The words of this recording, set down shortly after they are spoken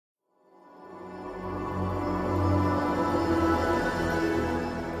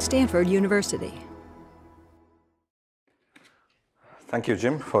Stanford University. Thank you,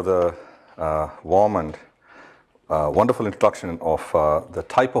 Jim, for the warm and wonderful introduction of the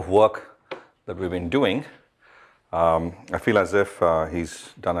type of work that we've been doing. I feel as if he's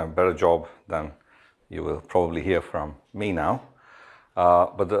done a better job than you will probably hear from me now.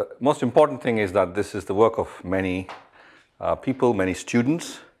 But the most important thing is that this is the work of many people, many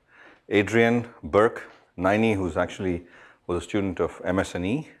students. Adrian Burke, Naini, who's actually was a student of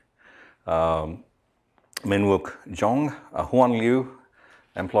MSNE, Minwook Jong, Huan Liu,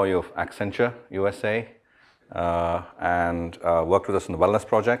 employee of Accenture USA, and worked with us in the Wellness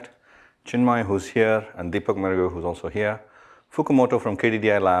Project. Chinmay, who's here, and Deepak Mergu, who's also here. Fukumoto from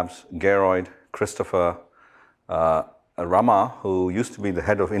KDDI Labs, Geroyd, Christopher, Rama, who used to be the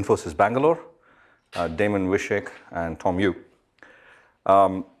head of Infosys Bangalore, Damon Vishek, and Tom Yu.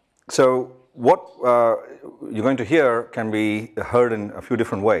 So what you're going to hear can be heard in a few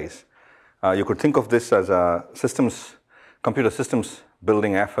different ways. You could think of this as a computer systems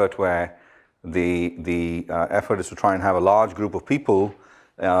building effort where the effort is to try and have a large group of people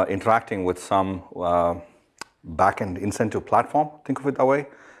interacting with some back-end incentive platform, think of it that way,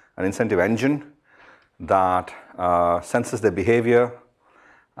 an incentive engine that senses their behavior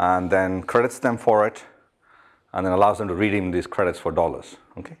and then credits them for it and then allows them to redeem these credits for dollars,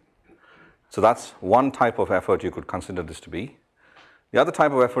 okay? So that's one type of effort you could consider this to be. The other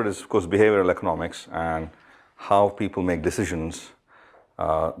type of effort is, of course, behavioral economics and how people make decisions.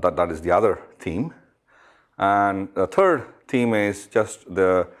 That is the other theme. And the third theme is just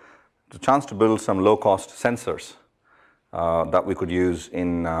the chance to build some low-cost sensors that we could use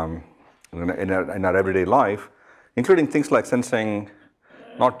in our everyday life, including things like sensing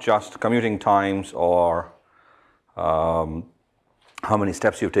not just commuting times or how many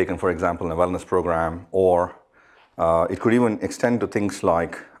steps you've taken, for example, in a wellness program, or it could even extend to things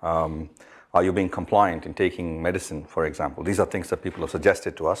like are you being compliant in taking medicine, for example. These are things that people have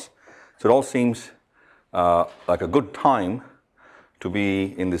suggested to us. So it all seems like a good time to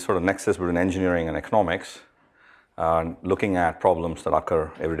be in this sort of nexus between engineering and economics, looking at problems that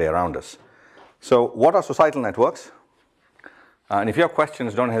occur every day around us. So what are societal networks? And if you have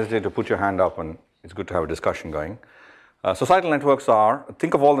questions, don't hesitate to put your hand up, and it's good to have a discussion going. Societal networks are,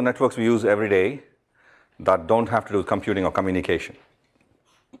 think of all the networks we use every day that don't have to do with computing or communication.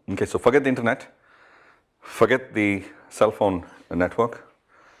 Okay, so forget the internet, forget the cell phone network,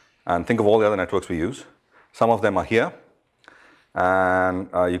 and think of all the other networks we use. Some of them are here, and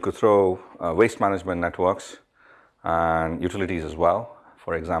you could throw waste management networks and utilities as well,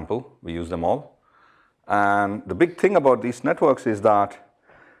 for example. We use them all. And the big thing about these networks is that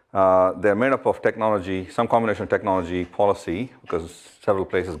they're made up of technology, some combination of technology, policy, because several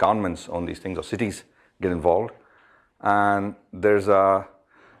places, governments own these things, or cities get involved. And there's a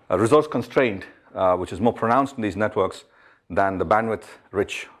resource constraint, which is more pronounced in these networks than the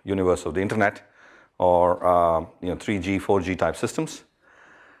bandwidth-rich universe of the internet or 3G, 4G type systems.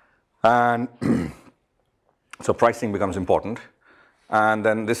 And so pricing becomes important. And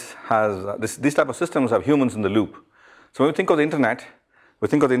then this has these type of systems have humans in the loop. So when we think of the internet, we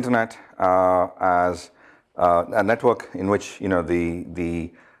think of the internet as a network in which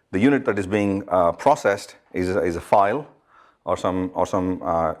the unit that is being processed is a file or some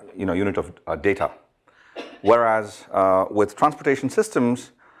unit of data. Whereas with transportation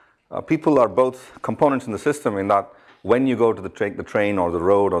systems, people are both components in the system in that when you go to the train or the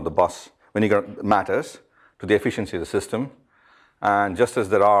road or the bus, when you go, it matters to the efficiency of the system. And just as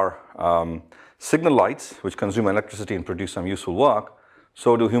there are signal lights which consume electricity and produce some useful work,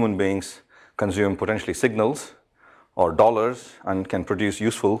 so do human beings consume potentially signals or dollars and can produce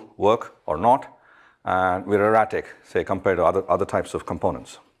useful work or not. And we're erratic, say, compared to other types of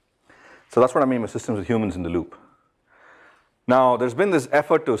components. So that's what I mean by systems with humans in the loop. Now, there's been this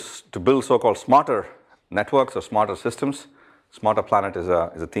effort to build so-called smarter networks or smarter systems. Smarter planet is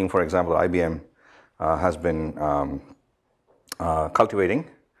a theme, for example, IBM has been cultivating.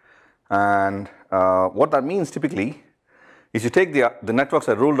 And what that means typically is you take the networks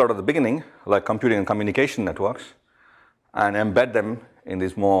that ruled out at the beginning, like computing and communication networks, and embed them in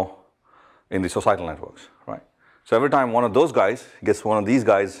these societal networks, right? So every time one of those guys gets one of these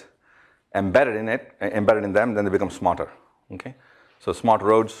guys embedded in them, then they become smarter, okay? So smart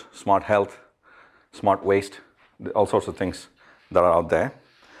roads, smart health, smart waste, all sorts of things that are out there.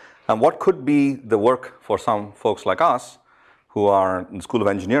 And what could be the work for some folks like us who are in the School of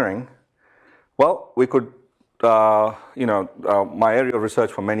Engineering? Well, we could, my area of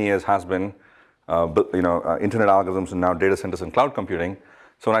research for many years has been, internet algorithms and now data centers and cloud computing.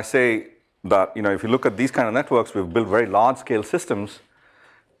 So when I say that, if you look at these kind of networks, we've built very large-scale systems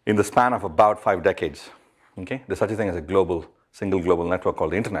in the span of about 5 decades. Okay? There's such a thing as a single global network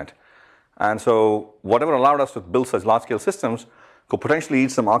called the internet. And so whatever allowed us to build such large-scale systems could potentially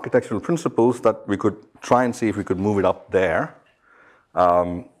eat some architectural principles that we could try and see if we could move it up there.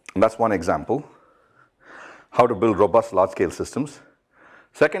 And that's one example, how to build robust large-scale systems.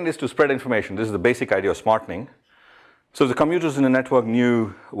 Second is to spread information. This is the basic idea of smartening. So if the commuters in the network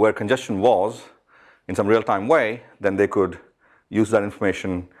knew where congestion was in some real-time way, then they could use that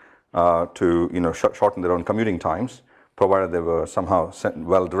information to shorten their own commuting times, provided they were somehow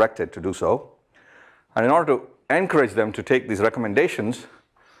well directed to do so. And in order to encourage them to take these recommendations,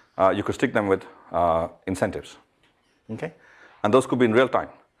 you could stick them with incentives. Okay? And those could be in real time.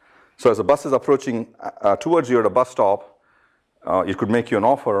 So as a bus is approaching towards you at a bus stop, it could make you an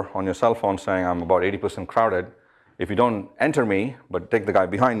offer on your cell phone saying, I'm about 80% crowded. If you don't enter me, but take the guy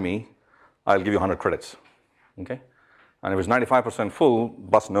behind me, I'll give you 100 credits. Okay? And if it's 95% full,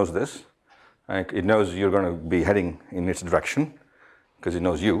 bus knows this. And it knows you're going to be heading in its direction because it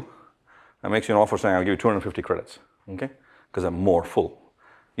knows you. And makes you an offer saying, I'll give you 250 credits. Okay? Because I'm more full.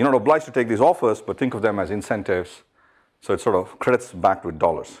 You're not obliged to take these offers, but think of them as incentives. So it's sort of credits backed with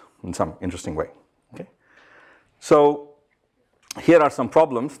dollars in some interesting way. Okay? So here are some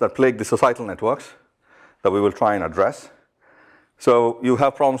problems that plague the societal networks that we will try and address. So you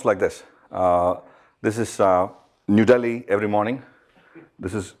have problems like this. This is New Delhi every morning.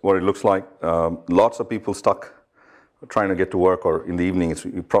 This is what it looks like. Lots of people stuck trying to get to work, or in the evening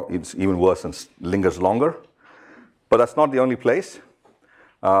it's even worse and lingers longer. But that's not the only place.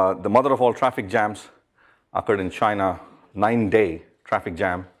 The mother of all traffic jams occurred in China, 9-day traffic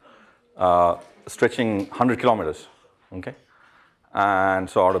jam, stretching 100 kilometers. Okay? And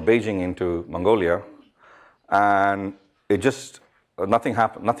so out of Beijing into Mongolia, and it just, nothing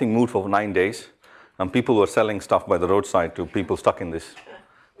happened, nothing moved for 9 days, and people were selling stuff by the roadside to people stuck in this,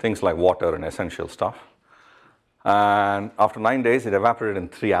 things like water and essential stuff. And after 9 days, it evaporated in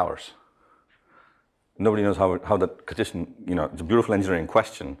 3 hours. Nobody knows how the congestion, it's a beautiful engineering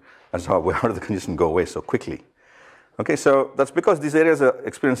question as to how did the congestion go away so quickly. Okay, so that's because these areas are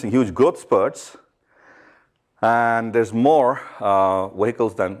experiencing huge growth spurts, and there's more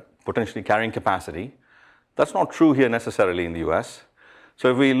vehicles than potentially carrying capacity. That's not true here necessarily in the US. So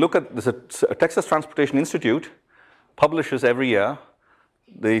if we look at this, Texas Transportation Institute publishes every year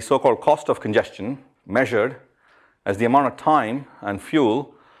the so-called cost of congestion measured as the amount of time and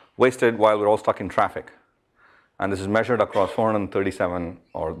fuel wasted while we're all stuck in traffic. And this is measured across 437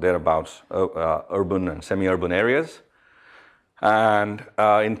 or thereabouts urban and semi-urban areas. And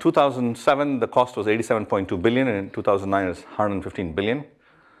in 2007, the cost was 87.2 billion, and in 2009, it's 115 billion.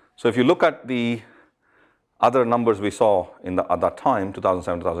 So if you look at the other numbers we saw at that time,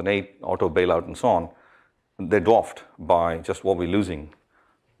 2007, 2008, auto bailout and so on, they dwarfed by just what we're losing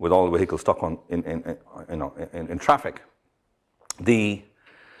with all the vehicles stuck in traffic. The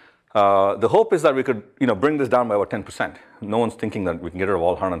hope is that we could bring this down by about 10%. No one's thinking that we can get rid of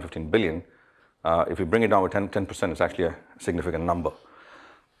all 115 billion. If we bring it down by 10%, it's actually a significant number.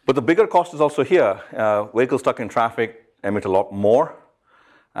 But the bigger cost is also here. Vehicles stuck in traffic emit a lot more,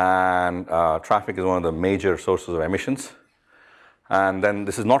 and traffic is one of the major sources of emissions. And then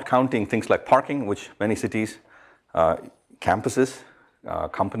this is not counting things like parking, which many cities, campuses,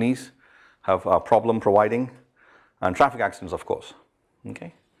 companies have a problem providing, and traffic accidents, of course.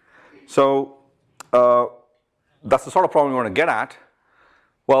 Okay? So that's the sort of problem we want to get at.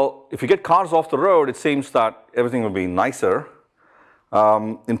 Well, if you get cars off the road, it seems that everything will be nicer.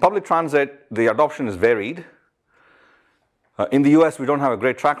 In public transit, the adoption is varied. In the US, we don't have a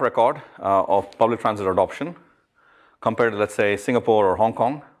great track record of public transit adoption compared to, let's say, Singapore or Hong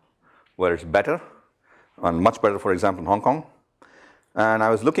Kong, where it's better, and much better, for example, in Hong Kong. And I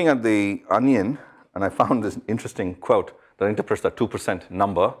was looking at the Onion, and I found this interesting quote that interprets that 2%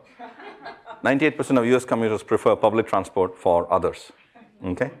 number. 98% of US commuters prefer public transport for others.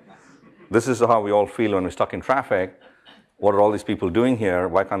 Okay? This is how we all feel when we're stuck in traffic. What are all these people doing here?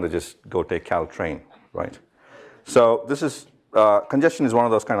 Why can't they just go take Caltrain, right? So this is, congestion is one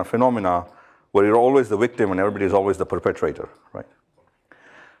of those kind of phenomena where you're always the victim and everybody is always the perpetrator, right?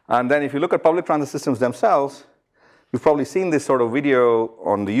 And then if you look at public transit systems themselves, you've probably seen this sort of video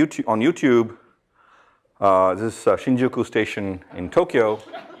on YouTube. This is Shinjuku Station in Tokyo,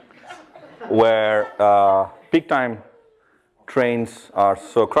 where peak time trains are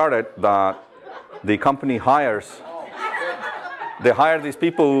so crowded that the company hires these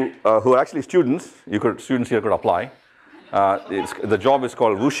people who are actually students. Students here could apply. The job is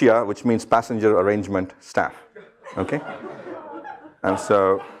called wuxia, which means passenger arrangement staff. Okay, and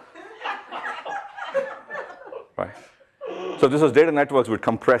so right. So this was data networks would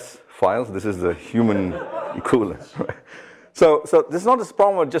compress files. This is the human equivalent. Right? So this is not this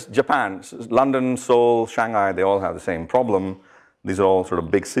problem with just Japan. London, Seoul, Shanghai, they all have the same problem. These are all sort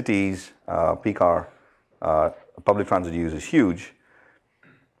of big cities. Peak hour public transit use is huge.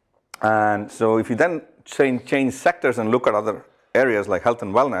 And so if you then change sectors and look at other areas like health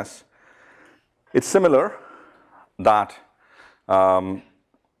and wellness, it's similar that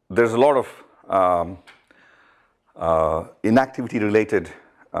there's a lot of inactivity-related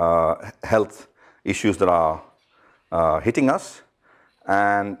health issues that are hitting us,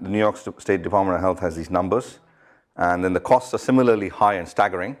 and the New York State Department of Health has these numbers, and then the costs are similarly high and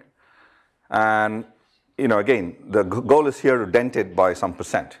staggering. And again, the goal is here to dent it by some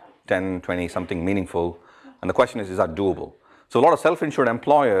percent, 10, 20, something meaningful, and the question is that doable? So a lot of self-insured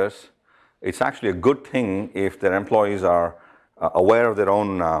employers, it's actually a good thing if their employees are aware of their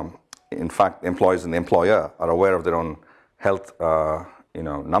own, in fact, employees and the employer are aware of their own health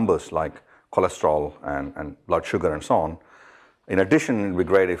numbers like cholesterol and blood sugar and so on. In addition, it would be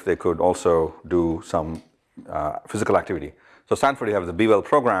great if they could also do some physical activity. So Stanford, you have the Be Well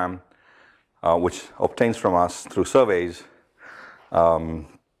program, which obtains from us through surveys.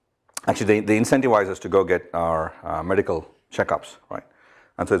 Actually, they incentivize us to go get our medical checkups, right?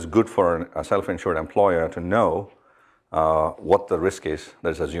 And so it's good for a self-insured employer to know what the risk is that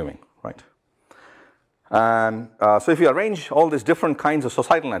it's assuming, right? And so if you arrange all these different kinds of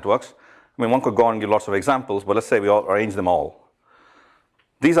societal networks, I mean, one could go on and give lots of examples, but let's say we all arrange them all.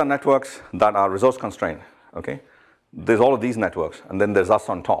 These are networks that are resource constrained, okay? There's all of these networks, and then there's us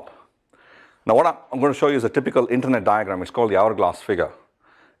on top. Now, what I'm going to show you is a typical internet diagram. It's called the hourglass figure.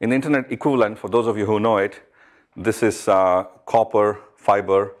 In the internet equivalent, for those of you who know it, this is copper,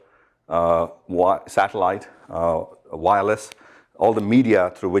 fiber, satellite, wireless, all the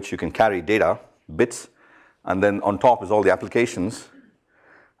media through which you can carry data, bits, and then on top is all the applications.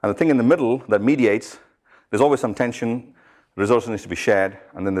 And the thing in the middle that mediates, there's always some tension, resources needs to be shared,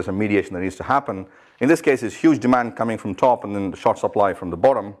 and then there's a mediation that needs to happen. In this case, it's huge demand coming from top and then the short supply from the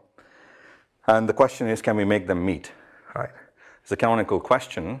bottom. And the question is, can we make them meet? Right? It's a canonical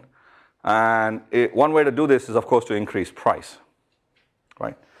question. And one way to do this is, of course, to increase price,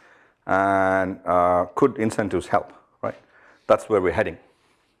 right? And could incentives help, right? That's where we're heading.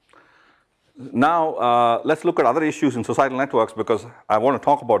 Now, let's look at other issues in societal networks, because I want to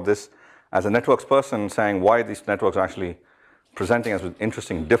talk about this as a networks person, saying why these networks are actually presenting us with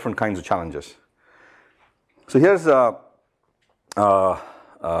interesting, different kinds of challenges. So here's a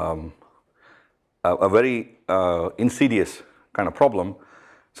very insidious kind of problem.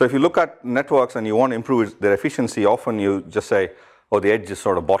 So if you look at networks and you want to improve their efficiency, often you just say, oh, the edge is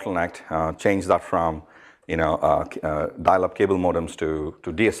sort of bottlenecked, change that from dial-up cable modems to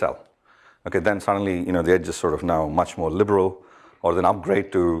DSL. Okay, then suddenly the edge is sort of now much more liberal, or then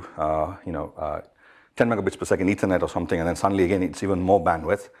upgrade to 10 megabits per second Ethernet or something, and then suddenly again it's even more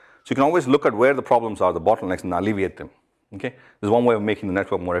bandwidth. So you can always look at where the problems are, the bottlenecks, and alleviate them. Okay, this is one way of making the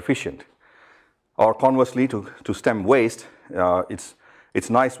network more efficient. Or conversely, to stem waste, it's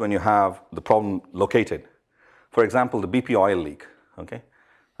nice when you have the problem located. For example, the BP oil leak. Okay,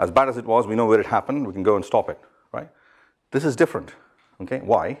 as bad as it was, we know where it happened. We can go and stop it. Right? This is different. Okay,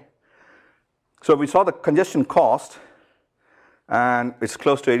 why? So we saw the congestion cost, and it's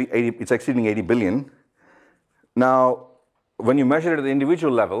close to 80, it's exceeding 80 billion. Now, when you measure it at the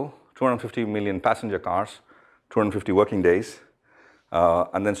individual level, 250 million passenger cars, 250 working days,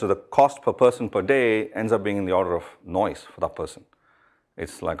 and then so the cost per person per day ends up being in the order of noise for that person.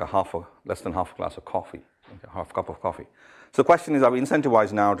 It's like less than half a glass of coffee, okay, half cup of coffee. So the question is, are we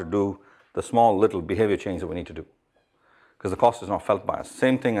incentivized now to do the small little behavior change that we need to do? Because the cost is not felt by us.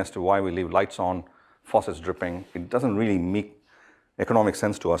 Same thing as to why we leave lights on, faucets dripping. It doesn't really make economic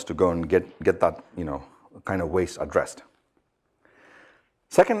sense to us to go and get that kind of waste addressed.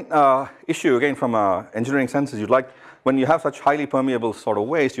 Second issue, again, from an engineering sense, is when you have such highly permeable sort of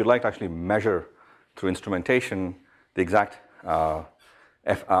waste, you'd like to actually measure through instrumentation the exact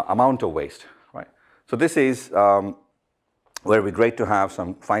amount of waste, right? So this is where it would be great to have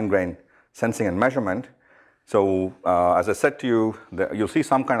some fine-grained sensing and measurement. So as I said to you, you'll see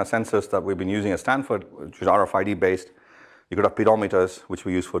some kind of sensors that we've been using at Stanford, which is RFID based. You could have pedometers, which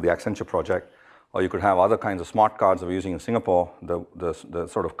we use for the Accenture project, or you could have other kinds of smart cards that we're using in Singapore, the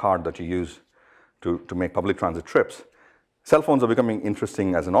sort of card that you use to make public transit trips. Cell phones are becoming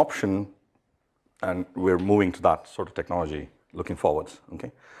interesting as an option, and we're moving to that sort of technology looking forwards.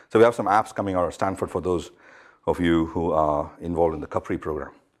 Okay, so we have some apps coming out of Stanford for those of you who are involved in the Capri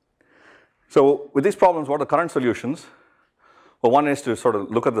program. So with these problems, what are the current solutions? Well, one is to sort of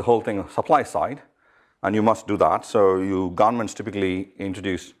look at the whole thing on supply side. and you must do that. So governments typically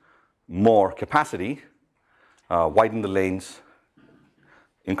introduce more capacity, widen the lanes,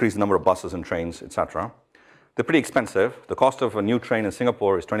 increase the number of buses and trains, etc. They're pretty expensive. The cost of a new train in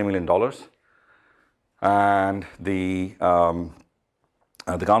Singapore is $20 million. And the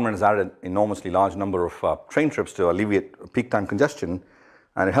government has added an enormously large number of train trips to alleviate peak time congestion,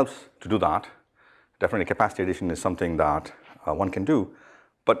 and it helps to do that. Definitely capacity addition is something that one can do,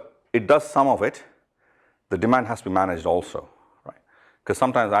 but it does some of it. The demand has to be managed also, right? Because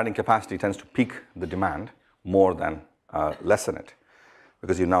sometimes adding capacity tends to peak the demand more than lessen it,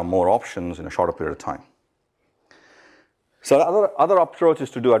 because you have more options in a shorter period of time. So other approach is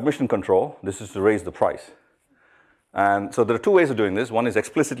to do admission control. This is to raise the price. And so there are two ways of doing this. One is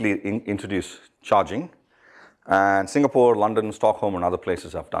explicitly introduce charging. And Singapore, London, Stockholm, and other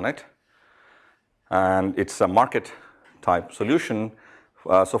places have done it. And it's a market type solution.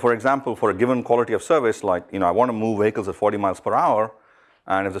 So for example, for a given quality of service, like, I want to move vehicles at 40 miles per hour.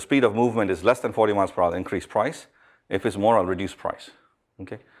 And if the speed of movement is less than 40 miles per hour, I'll increase price. If it's more, I'll reduce price.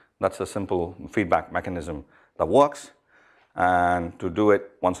 Okay? That's a simple feedback mechanism that works. And to do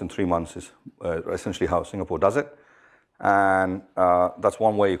it once in 3 months is essentially how Singapore does it. And that's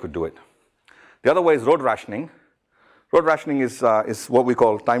one way you could do it. The other way is road rationing. Road rationing is what we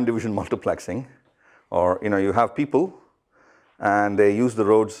call time division multiplexing. Or, you have people and they use the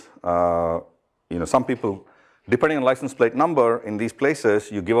roads. Some people, depending on license plate number, in these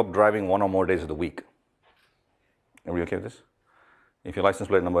places, you give up driving 1 or more days of the week. Are we okay with this? If your license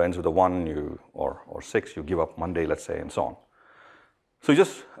plate number ends with a 1 or 6, you give up Monday, let's say, and so on. So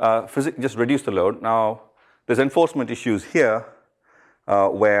just reduce the load. Now, there's enforcement issues here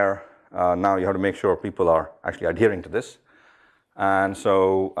where now you have to make sure people are actually adhering to this. And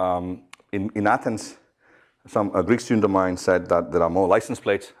so in Athens, a Greek student of mine said that there are more license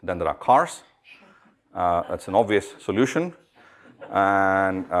plates than there are cars. That's an obvious solution.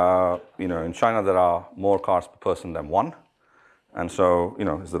 And in China, there are more cars per person than one. And so,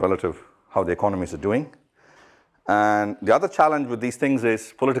 it's the relative how the economies are doing. And the other challenge with these things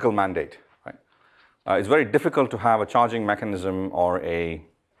is political mandate. Right? It's very difficult to have a charging mechanism or a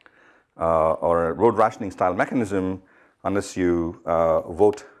road rationing style mechanism unless you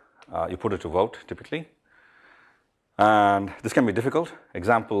vote, you put it to vote typically. And this can be difficult.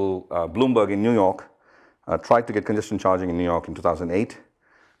 Example, Bloomberg in New York tried to get congestion charging in New York in 2008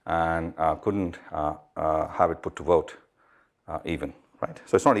 and couldn't have it put to vote. Even, right?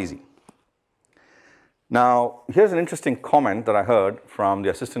 So it's not easy. Now, here's an interesting comment that I heard from the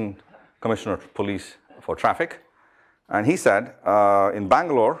Assistant Commissioner of Police for Traffic. And he said, in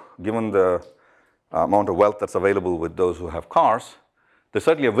Bangalore, given the amount of wealth that's available with those who have cars, there's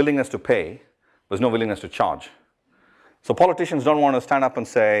certainly a willingness to pay. There's no willingness to charge. So politicians don't want to stand up and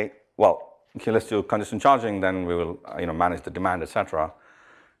say, well, okay, let's do congestion charging, then we will manage the demand, etc.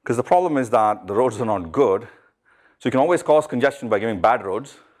 Because the problem is that the roads are not good. So you can always cause congestion by giving bad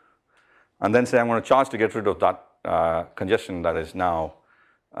roads and then say, I'm going to charge to get rid of that congestion that is now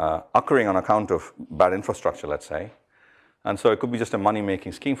occurring on account of bad infrastructure, let's say. And so it could be just a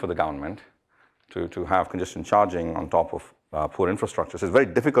money-making scheme for the government to have congestion charging on top of poor infrastructure. So it's very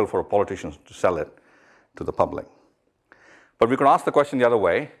difficult for politicians to sell it to the public. But we could ask the question the other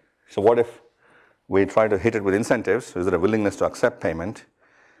way. So what if we try to hit it with incentives? Is there a willingness to accept payment?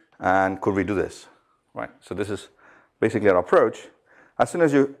 And could we do this? Right. So this is basically our approach. As soon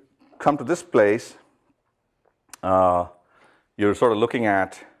as you come to this place, you're sort of looking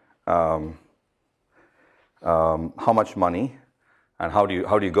at how much money and how do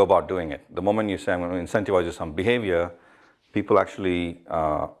you go about doing it. The moment you say, I'm going to incentivize you some behavior, people actually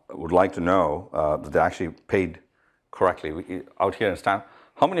would like to know that they're actually paid correctly. Out here in Stanford,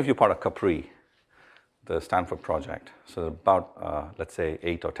 how many of you are part of Capri, the Stanford project? So about, let's say,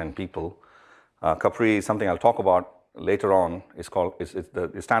 8 or 10 people. Capri is something I'll talk about later on.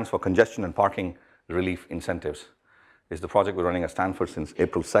 It stands for Congestion and Parking Relief Incentives. It's the project we're running at Stanford since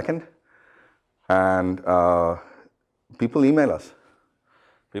April 2nd. And people email us.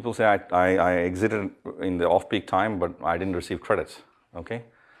 People say, I exited in the off-peak time, but I didn't receive credits, okay?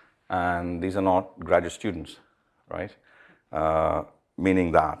 And these are not graduate students, right?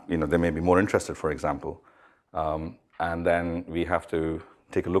 Meaning that, they may be more interested, for example. And then we have to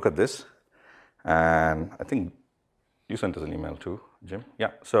take a look at this. And I think you sent us an email too, Jim.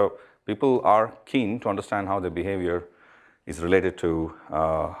 Yeah, so people are keen to understand how their behavior is related to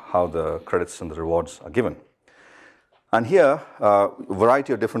how the credits and the rewards are given. And here, a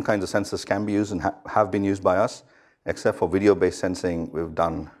variety of different kinds of sensors can be used and have been used by us. Except for video-based sensing, we've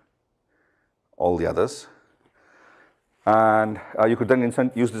done all the others. And you could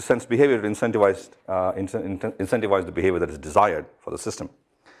then use the sense behavior to incentivize the behavior that is desired for the system.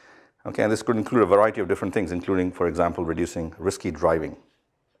 Okay, and this could include a variety of different things, including, for example, reducing risky driving.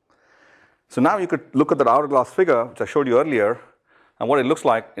 So now you could look at that hourglass figure, which I showed you earlier, and what it looks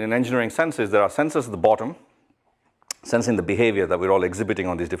like in an engineering sense is there are sensors at the bottom, sensing the behavior that we're all exhibiting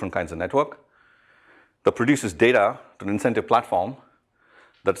on these different kinds of network, that produces data to an incentive platform,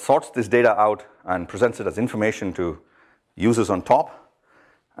 that sorts this data out and presents it as information to users on top,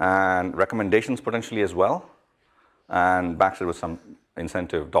 and recommendations potentially as well, and backs it with some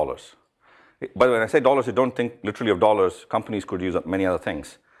incentive dollars. By the way, when I say dollars, you don't think literally of dollars. Companies could use many other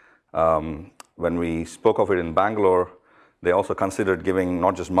things. When we spoke of it in Bangalore, they also considered giving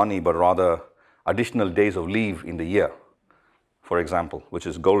not just money, but rather additional days of leave in the year, for example, which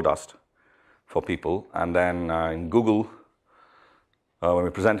is gold dust for people. And then in Google, when we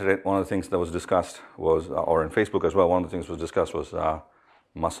presented it, one of the things that was discussed was, or in Facebook as well, one of the things was discussed was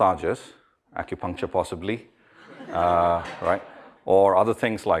massages, acupuncture possibly, right? Or other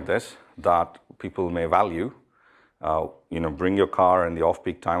things like this that people may value. Bring your car in the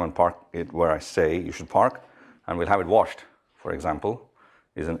off-peak time and park it where I say you should park, and we'll have it washed, for example,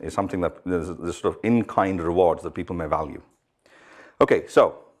 is something that there's this sort of in-kind rewards that people may value. Okay,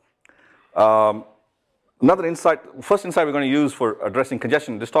 so another insight, first insight we're going to use for addressing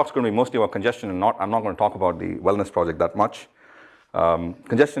congestion. This talk's going to be mostly about congestion, and I'm not going to talk about the wellness project that much.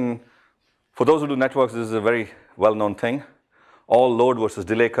 Congestion, for those who do networks, this is a very well-known thing. All load versus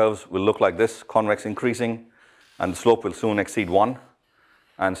delay curves will look like this, convex increasing, and the slope will soon exceed 1.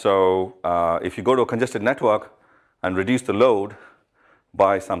 And so if you go to a congested network and reduce the load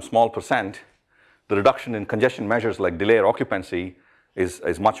by some small percent, the reduction in congestion measures like delay or occupancy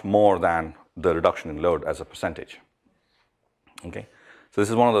is much more than the reduction in load as a percentage. Okay, so this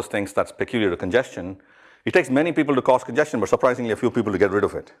is one of those things that's peculiar to congestion. It takes many people to cause congestion, but surprisingly a few people to get rid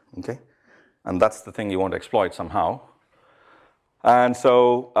of it. Okay, and that's the thing you want to exploit somehow. And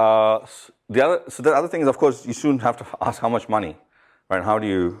so the other thing is, of course, you soon have to ask how much money, right? How do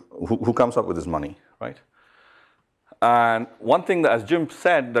you, who comes up with this money, right? And one thing that, as Jim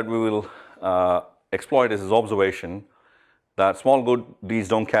said, that we will exploit is his observation that small good deeds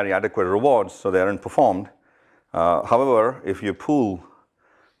don't carry adequate rewards, so they aren't performed. However, if you pool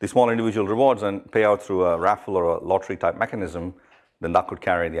the small individual rewards and pay out through a raffle or a lottery type mechanism, then that could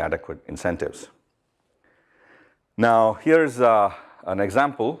carry the adequate incentives. Now, here's an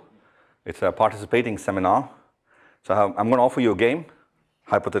example. It's a participating seminar. So I'm going to offer you a game,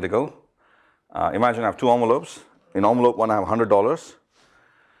 hypothetical. Imagine I have 2 envelopes. In envelope 1, I have $100.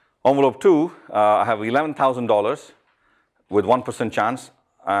 Envelope 2, I have $11,000 with 1% chance,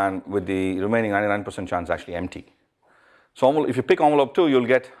 and with the remaining 99% chance actually empty. So if you pick envelope 2, you'll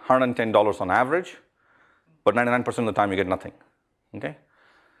get $110 on average, but 99% of the time you get nothing. Okay?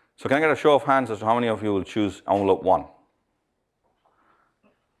 So can I get a show of hands as to how many of you will choose envelope 1?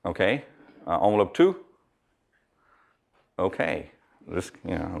 Okay. Envelope 2? Okay. Risk,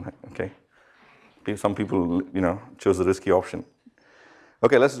 okay. Some people, chose the risky option.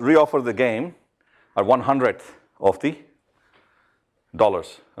 Okay, let's reoffer the game at 1/100th of the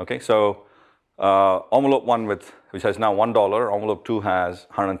dollars. Okay, so envelope 1 which has now $1, envelope 2 has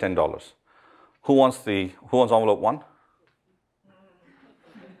 $110. Who wants envelope 1?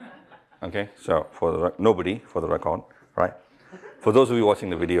 Okay, so nobody for the record, right? For those of you watching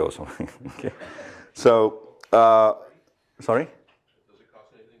the video or something. Okay, so sorry. Does it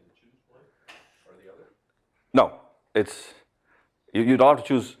cost anything to choose one or the other? No, you'd have to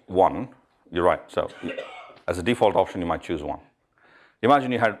choose one. You're right. So as a default option, you might choose one.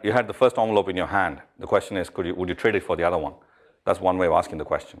 Imagine you had the first envelope in your hand. The question is, would you trade it for the other one? That's one way of asking the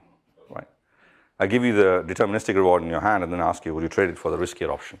question, right? I give you the deterministic reward in your hand and then ask you, would you trade it for the riskier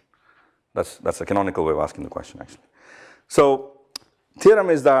option? That's a canonical way of asking the question, actually. So theorem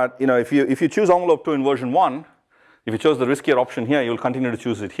is that if you choose envelope 2 in version 1, if you chose the riskier option here, you'll continue to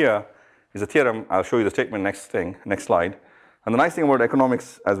choose it here. Is a theorem. I'll show you the statement next slide. And the nice thing about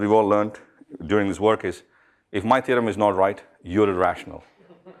economics, as we've all learned during this work, is if my theorem is not right, you're irrational.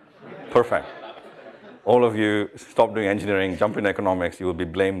 Perfect. All of you stop doing engineering, jump into economics, you will be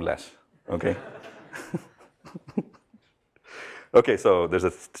blameless. Okay? Okay, so there's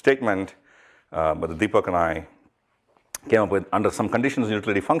a statement, but Deepak and I came up with, under some conditions in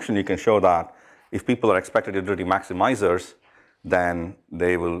utility function, you can show that if people are expected utility maximizers, then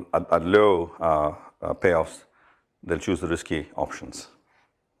they will, at low payoffs, they'll choose the riskier options.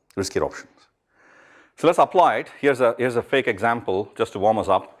 So let's apply it. Here's a fake example just to warm us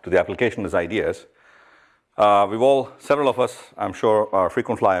up to the application of these ideas. Several of us, I'm sure, are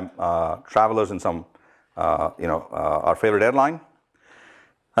frequent flyer travelers in some our favorite airline.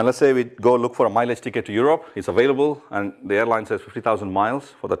 And let's say we go look for a mileage ticket to Europe. It's available, and the airline says 50,000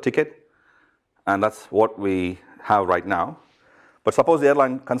 miles for the ticket, and that's what we have right now. But suppose the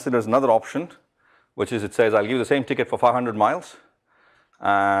airline considers another option, which is it says, I'll give you the same ticket for 500 miles,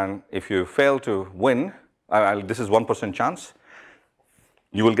 and if you fail to win, this is 1% chance,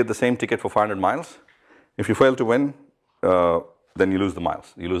 you will get the same ticket for 500 miles. If you fail to win, then you lose the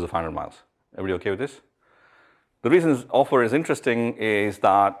miles. You lose the 500 miles. Everybody okay with this? The reason this offer is interesting is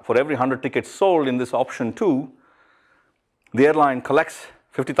that for every 100 tickets sold in this option 2, the airline collects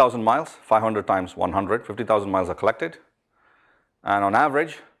 50,000 miles, 500 times 100, 50,000 miles are collected, and on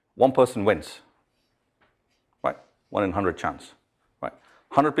average, one person wins, right? 1 in 100 chance, right?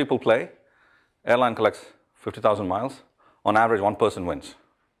 100 people play, airline collects 50,000 miles, on average, one person wins,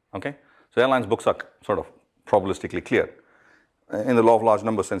 okay? So airlines' books are sort of probabilistically clear. In the law of large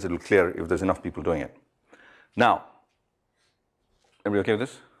numbers sense, it will clear if there's enough people doing it. Now, everybody okay with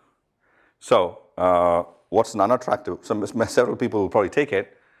this? So, what's non-attractive? Several people will probably take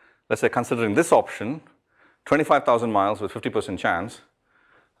it. Let's say considering this option, 25,000 miles with 50% chance,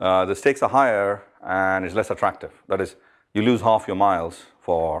 the stakes are higher and is less attractive. That is, you lose half your miles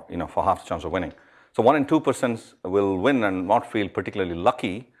for half the chance of winning. So 1 in 2% will win and not feel particularly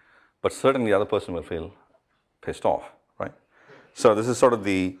lucky, but certainly the other person will feel pissed off, right? So this is sort of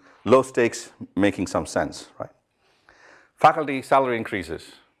the low stakes making some sense, right? Faculty salary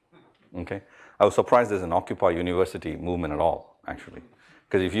increases, okay? I was surprised there's an Occupy University movement at all, actually,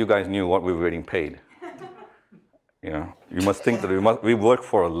 because if you guys knew what we were getting paid, you must think that we work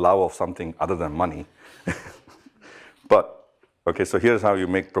for a love of something other than money. But, okay, so here's how you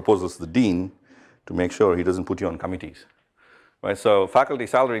make proposals to the dean to make sure he doesn't put you on committees, right? So faculty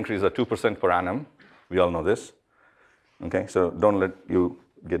salary increases are 2% per annum. We all know this, okay? So don't let you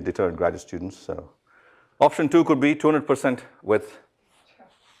get deterred, graduate students. So option 2 could be 200% with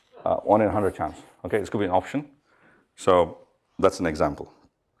 1 in 100 chance. Okay, this could be an option. So that's an example.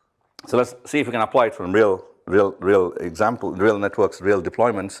 So let's see if we can apply it from real example, real networks, real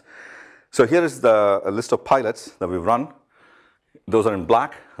deployments. So here is a list of pilots that we've run. Those are in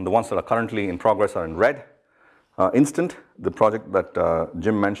black, and the ones that are currently in progress are in red. Instant, the project that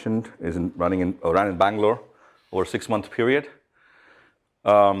Jim mentioned, is ran in Bangalore over a 6-month period.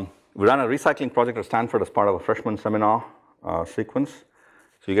 We ran a recycling project at Stanford as part of a freshman seminar sequence.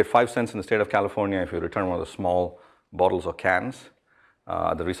 So you get 5 cents in the state of California if you return one of the small bottles or cans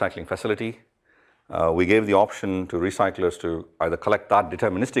at the recycling facility. We gave the option to recyclers to either collect that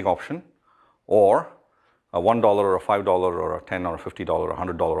deterministic option or a $1 or a $5 or a $10 or a $50 or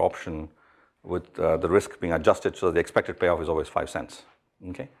 $100 option with the risk being adjusted so that the expected payoff is always 5 cents,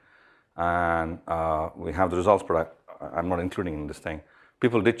 okay? And we have the results, but I'm not including in this thing.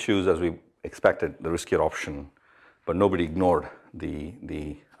 People did choose, as we expected, the riskier option, but nobody ignored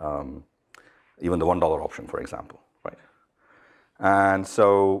even the $1 option, for example, right? And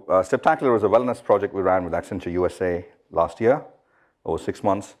so Steptacular was a wellness project we ran with Accenture USA last year, over 6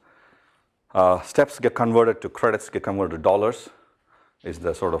 months. Steps get converted to credits, get converted to dollars, is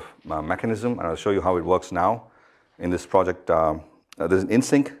the sort of mechanism, and I'll show you how it works now. In this project, there's an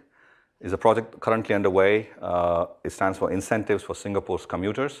InSync, is a project currently underway. It stands for Incentives for Singapore's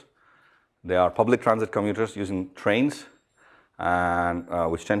Commuters. They are public transit commuters using trains, and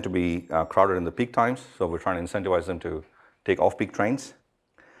which tend to be crowded in the peak times, so we're trying to incentivize them to take off-peak trains.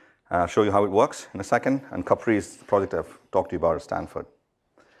 I'll show you how it works in a second, and Capri is the project I've talked to you about at Stanford.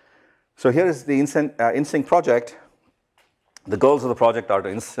 So here is the InSync project. The goals of the project are to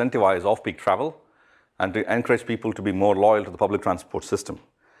incentivize off-peak travel and to encourage people to be more loyal to the public transport system.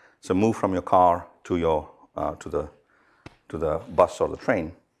 So move from your car to the bus or the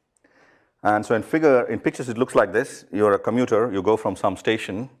train. And so in pictures it looks like this. You're a commuter. You go from some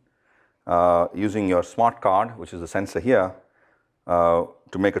station using your smart card, which is the sensor here,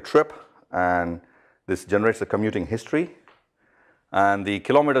 to make a trip, and this generates the commuting history. And the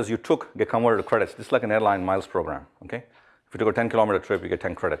kilometers you took get converted to credits, just like an airline miles program, okay? If you took a 10-kilometer trip, you get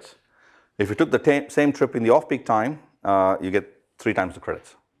 10 credits. If you took the same trip in the off-peak time, you get 3 times the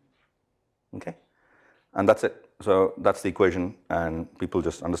credits, okay? And that's it. So that's the equation, and people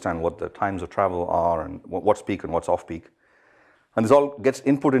just understand what the times of travel are and what's peak and what's off-peak. And this all gets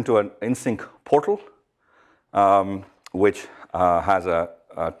input into an InSync portal, which has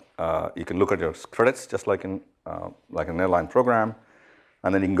you can look at your credits just like an airline program,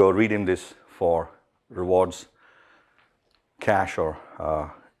 and then you can go redeem this for rewards, cash or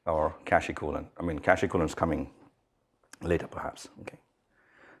cash equivalent. I mean, cash equivalent is coming later, perhaps. Okay.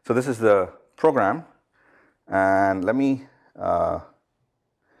 So this is the program, and let me.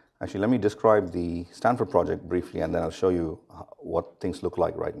 Actually, let me describe the Stanford project briefly, and then I'll show you what things look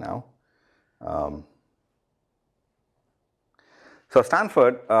like right now. So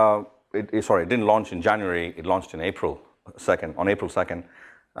Stanford, it didn't launch in January. It launched in April 2nd, on April 2nd.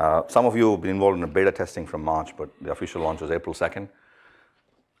 Some of you have been involved in the beta testing from March, but the official launch was April 2nd.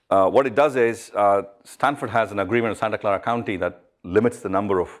 What it does is Stanford has an agreement with Santa Clara County that limits the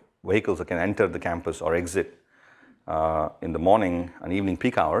number of vehicles that can enter the campus or exit in the morning and evening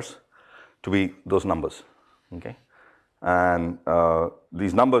peak hours to be those numbers, okay? And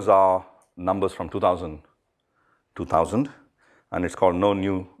these numbers are numbers from 2000, and it's called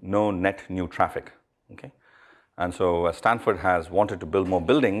no net new traffic, okay? And so Stanford has wanted to build more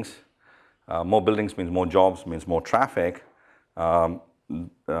buildings. More buildings means more jobs, means more traffic. The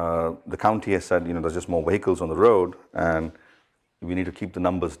county has said, there's just more vehicles on the road, and we need to keep the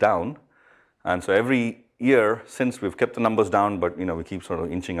numbers down. And so every year since, we've kept the numbers down, but we keep sort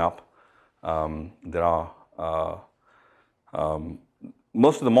of inching up. There are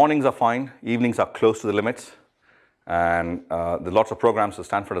most of the mornings are fine, evenings are close to the limits, and there are lots of programs that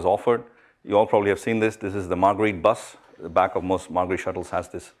Stanford has offered. You all probably have seen this. This is the Marguerite bus. The back of most Marguerite shuttles has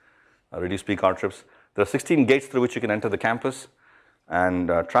this reduced peak hour trips. There are 16 gates through which you can enter the campus, and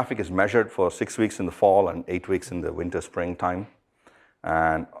traffic is measured for 6 weeks in the fall and 8 weeks in the winter, spring time.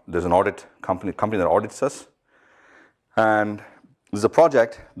 And there's an audit company that audits us. And there's a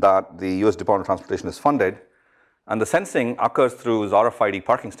project that the US Department of Transportation has funded, and the sensing occurs through RFID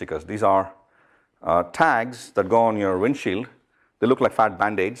parking stickers. These are tags that go on your windshield. They look like fat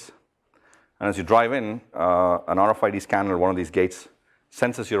Band-Aids. And as you drive in, an RFID scanner, one of these gates,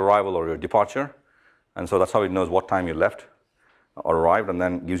 senses your arrival or your departure. And so that's how it knows what time you left or arrived, and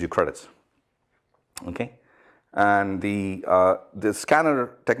then gives you credits. Okay? And the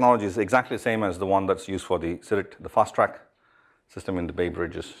scanner technology is exactly the same as the one that's used for the fast track system in the Bay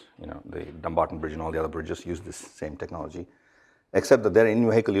Bridges. The Dumbarton Bridge and all the other bridges use this same technology, except that their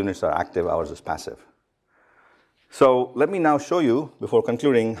in-vehicle units are active, ours is passive. So let me now show you, before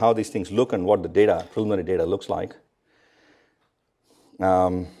concluding, how these things look and what the data, preliminary data, looks like.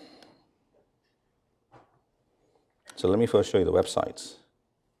 So let me first show you the websites,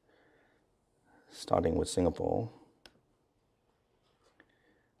 starting with Singapore.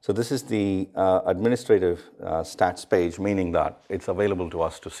 So this is the administrative stats page, meaning that it's available to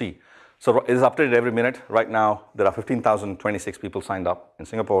us to see. So it is updated every minute. Right now, there are 15,026 people signed up in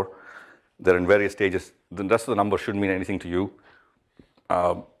Singapore. They're in various stages. The rest of the numbers shouldn't mean anything to you.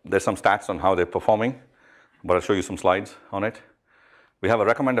 There's some stats on how they're performing, but I'll show you some slides on it. We have a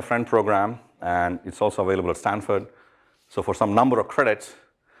recommend a friend program, and it's also available at Stanford. So for some number of credits,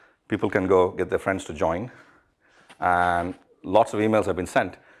 people can go get their friends to join. And lots of emails have been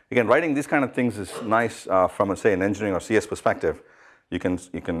sent. Again, writing these kind of things is nice from, say, an engineering or CS perspective. You can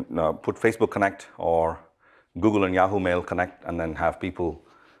put Facebook Connect or Google and Yahoo Mail Connect, and then have people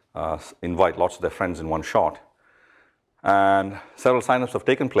invite lots of their friends in one shot. And several signups have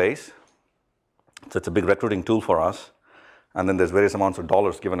taken place. So it's a big recruiting tool for us. And then there's various amounts of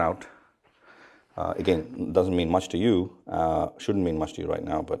dollars given out. Again, doesn't mean much to you, shouldn't mean much to you right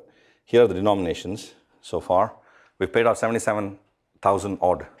now, but here are the denominations so far. We've paid out 77,000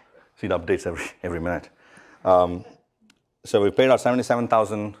 odd. See the updates every minute. So we've paid out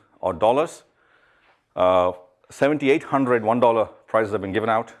 77,000 odd dollars. 7,800 $1 prizes have been given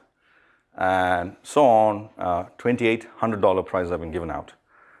out, and so on. $2,800 prizes have been given out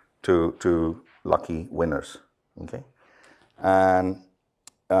to lucky winners. Okay, and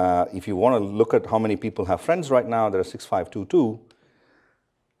if you want to look at how many people have friends right now, there are 6,522.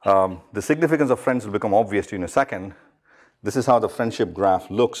 The significance of friends will become obvious to you in a second. This is how the friendship graph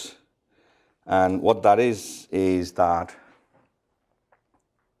looks, and what that is that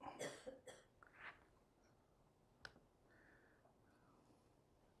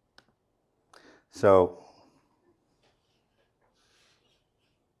so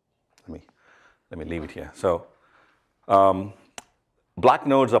let me leave it here. So black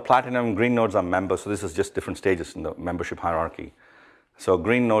nodes are platinum, green nodes are members. So this is just different stages in the membership hierarchy. So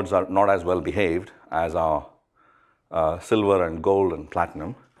green nodes are not as well behaved as are silver and gold and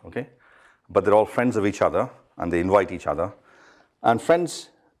platinum, okay? But they're all friends of each other, and they invite each other. And friends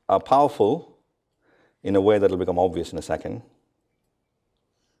are powerful in a way that will become obvious in a second.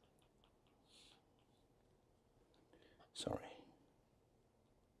 Sorry.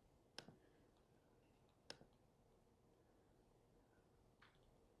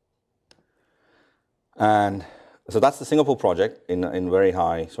 And so that's the Singapore project in very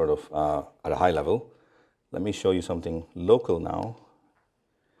high, sort of at a high level. Let me show you something local now,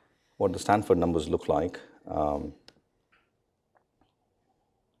 what the Stanford numbers look like.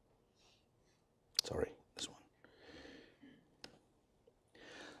 Sorry, this one.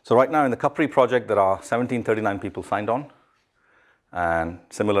 So right now in the Capri project, there are 1739 people signed on, and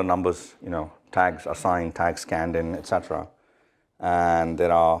similar numbers, tags assigned, tags scanned in, etc. And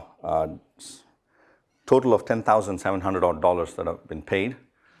there are total of $10,700 odd that have been paid.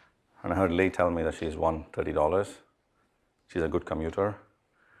 And I heard Leigh tell me that she's won $30. She's a good commuter,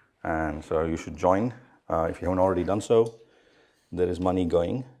 and so you should join if you haven't already done so. There is money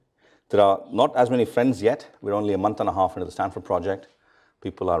going. There are not as many friends yet. We're only a month and a half into the Stanford project.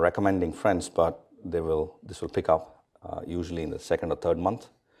 People are recommending friends, but this will pick up usually in the second or third month.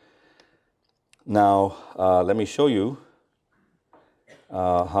 Now, let me show you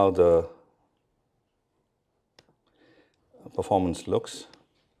how the performance looks.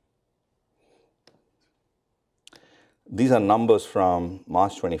 These are numbers from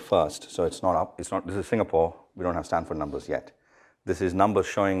March 21st, so it's not up. This is Singapore. We don't have Stanford numbers yet. This is numbers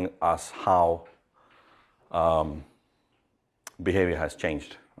showing us how behavior has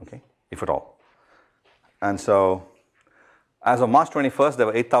changed, okay, if at all. And so, as of March 21st, there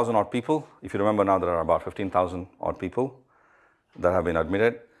were 8,000 odd people. If you remember now, there are about 15,000 odd people that have been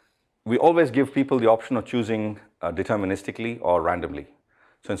admitted. We always give people the option of choosing deterministically or randomly.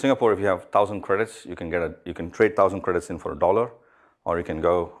 So in Singapore, if you have 1,000 credits, you can trade 1,000 credits in for $1, or you can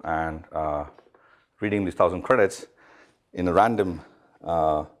go and redeem these 1,000 credits in a random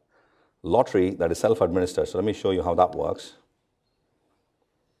lottery that is self-administered. So let me show you how that works.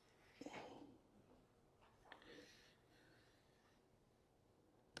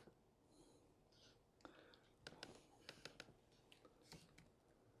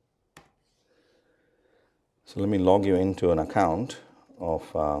 So let me log you into an account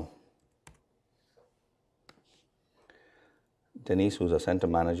of Denise, who's a center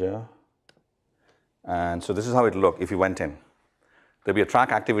manager. And so this is how it look if you went in. There'll be a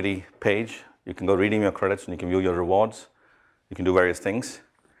track activity page. You can go redeem your credits and you can view your rewards. You can do various things.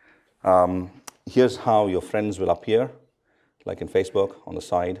 Here's how your friends will appear, like in Facebook on the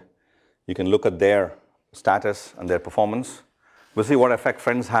side. You can look at their status and their performance. We'll see what effect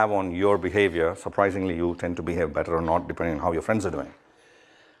friends have on your behavior. Surprisingly, you tend to behave better or not, depending on how your friends are doing.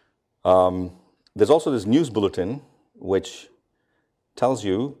 There's also this news bulletin, which tells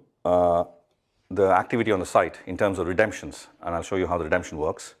you the activity on the site in terms of redemptions, and I'll show you how the redemption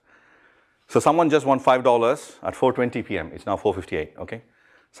works. So someone just won $5 at 4:20 p.m. It's now 4:58, okay?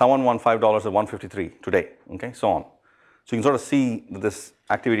 Someone won $5 at 1:53 today, okay? So on. So you can sort of see that this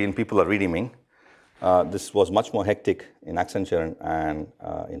activity in people are redeeming. This was much more hectic in Accenture and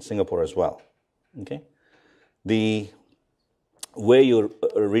in Singapore as well, okay? The way you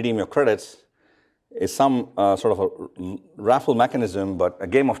redeem your credits is some sort of a raffle mechanism, but a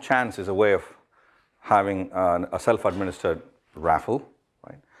game of chance is a way of having a self-administered raffle,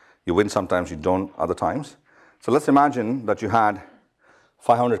 right? You win sometimes, you don't other times. So let's imagine that you had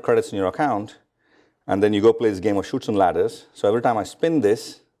 500 credits in your account, and then you go play this game of Chutes and Ladders. So every time I spin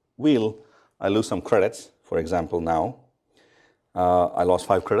this wheel, I lose some credits. For example, now I lost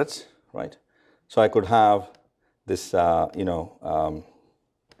 5 credits, right? So I could have this,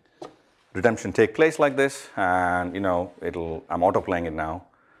 redemption take place like this, and I'm auto-playing it now,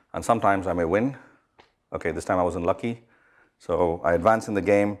 and sometimes I may win. Okay, this time I wasn't lucky, so I advance in the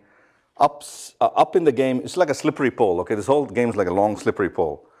game. Up in the game, it's like a slippery pole. Okay, this whole game is like a long slippery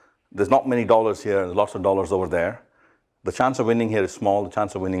pole. There's not many dollars here, there's lots of dollars over there. The chance of winning here is small, the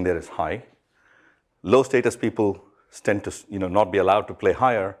chance of winning there is high. Low status people tend to not be allowed to play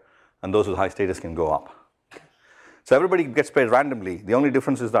higher, and those with high status can go up. So everybody gets paid randomly. The only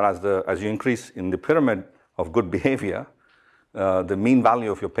difference is that as you increase in the pyramid of good behavior, the mean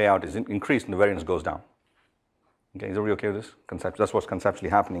value of your payout is increased and the variance goes down. Okay, is everybody okay with this concept? That's what's conceptually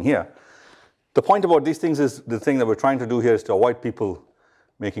happening here. The point about these things is the thing that we're trying to do here is to avoid people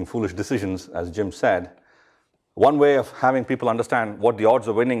making foolish decisions, as Jim said. One way of having people understand what the odds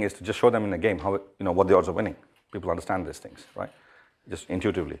of winning is to just show them in a game how what the odds of winning. People understand these things, right? Just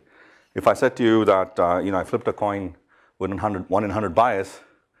intuitively. If I said to you that I flipped a coin with 1 in 100 bias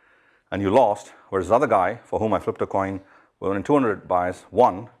and you lost, whereas the other guy for whom I flipped a coin with 1 in 200 bias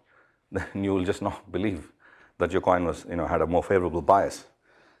won, then you will just not believe that your coin was had a more favorable bias.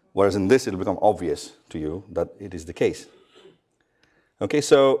 Whereas in this, it will become obvious to you that it is the case. Okay,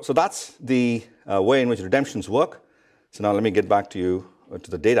 so that's the way in which redemptions work. So now let me get back to you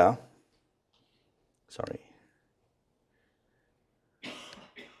to the data. Sorry.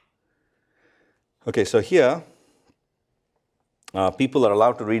 Okay, so here, people are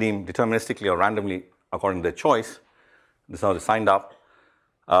allowed to redeem deterministically or randomly according to their choice. This is how they signed up.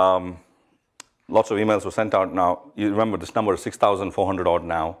 lots of emails were sent out now. You remember this number is 6,400 odd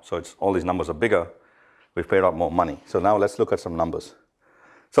now, so it's, all these numbers are bigger. We've paid out more money. So now let's look at some numbers.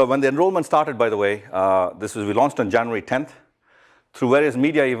 So when the enrollment started, by the way, we launched on January 10th. Through various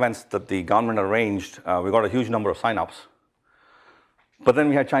media events that the government arranged, we got a huge number of signups. But then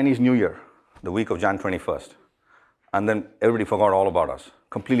we had Chinese New Year, the week of Jan 21st. And then everybody forgot all about us,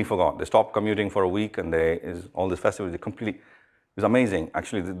 completely forgot. They stopped commuting for a week, and all this festival, it was amazing.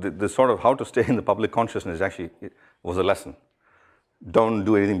 Actually, the sort of how to stay in the public consciousness actually was a lesson. Don't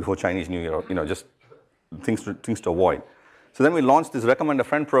do anything before Chinese New Year, just things to avoid. So then we launched this Recommend a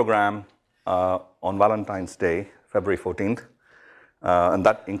Friend program on Valentine's Day, February 14th. And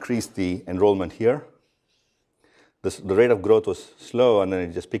that increased the enrollment here. The rate of growth was slow, and then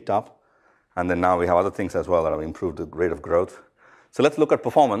it just picked up. And then now we have other things as well that have improved the rate of growth. So let's look at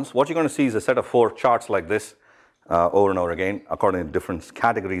performance. What you're going to see is a set of 4 charts like this over and over again, according to different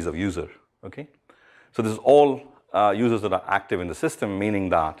categories of user. Okay? So this is all users that are active in the system, meaning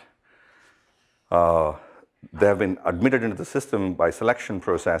that they have been admitted into the system by selection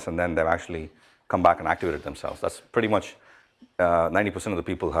process, and then they've actually come back and activated themselves. That's pretty much 90% of the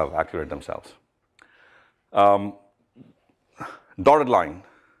people have activated themselves. Dotted line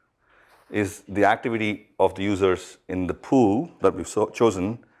is the activity of the users in the pool that we've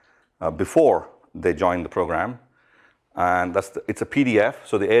chosen before they join the program. And it's a PDF,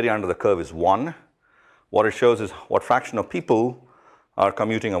 so the area under the curve is 1. What it shows is what fraction of people are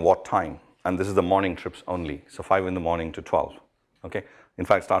commuting at what time. And this is the morning trips only, so 5 in the morning to 12. Okay? In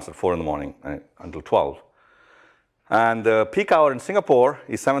fact, it starts at 4 in the morning until 12. And the peak hour in Singapore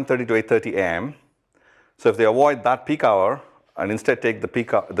is 7:30 to 8:30 a.m. So if they avoid that peak hour and instead take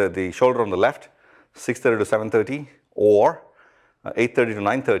the shoulder on the left, 6:30 to 7:30, or 8:30 to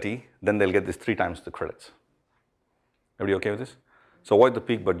 9:30, then they'll get this 3 times the credits. Everybody okay with this? So avoid the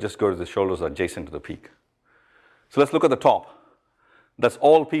peak, but just go to the shoulders adjacent to the peak. So let's look at the top. That's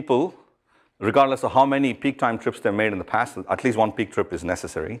all people, regardless of how many peak time trips they made in the past. At least 1 peak trip is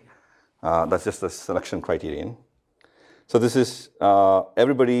necessary. That's just the selection criterion. So this is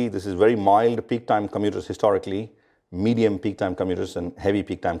everybody. This is very mild peak time commuters historically, medium peak time commuters, and heavy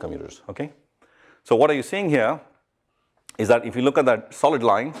peak time commuters. Okay. So what are you seeing here is that if you look at that solid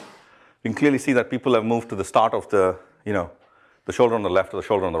line, you can clearly see that people have moved to the start of the shoulder on the left or the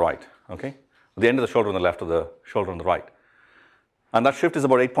shoulder on the right. Okay. The end of the shoulder on the left or the shoulder on the right, and that shift is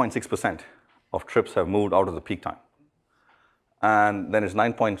about 8.6% of trips have moved out of the peak time, and then it's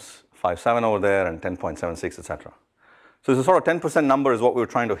 9.57 over there and 10.76, etc. So it's a sort of 10% number is what we were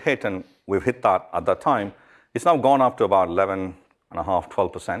trying to hit, and we've hit that at that time. It's now gone up to about 11.5%,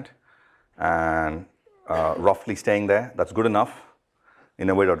 12%, and roughly staying there. That's good enough in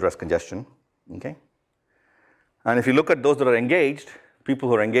a way to address congestion. Okay. And if you look at those that are engaged, people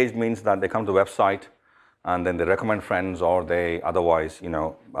who are engaged means that they come to the website and then they recommend friends, or they otherwise,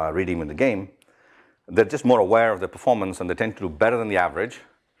 redeem in the game. They're just more aware of their performance, and they tend to do better than the average,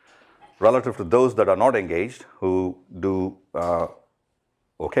 relative to those that are not engaged, who do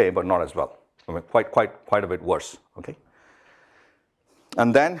okay, but not as well. I mean, quite a bit worse. Okay.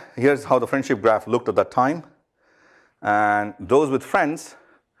 And then here's how the friendship graph looked at that time. And those with friends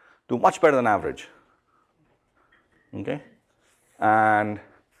do much better than average. Okay. And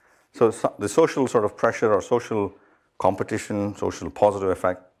so the social sort of pressure or social competition, social positive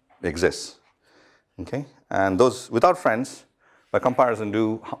effect exists. Okay. And those without friends, by comparison,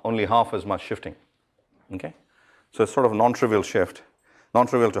 do only half as much shifting. Okay, so it's sort of a non-trivial shift,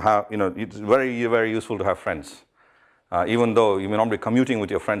 non-trivial to have. It's very, very useful to have friends, even though you may not be commuting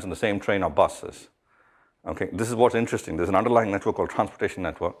with your friends on the same train or buses. Okay, this is what's interesting. There's an underlying network called transportation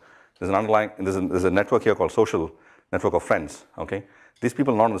network. There's a network here called social network of friends. Okay, these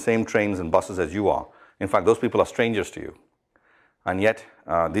people are not on the same trains and buses as you are. In fact, those people are strangers to you, and yet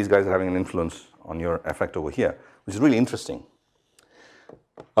these guys are having an influence on your effect over here, which is really interesting.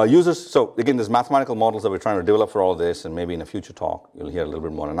 So again, there's mathematical models that we're trying to develop for all this, and maybe in a future talk, you'll hear a little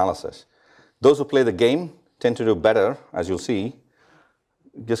bit more analysis. Those who play the game tend to do better, as you'll see.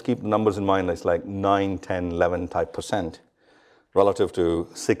 Just keep the numbers in mind, it's like 9, 10, 11 type %, relative to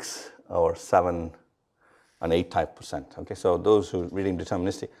 6 or 7 and 8 type %. Okay, so those who reading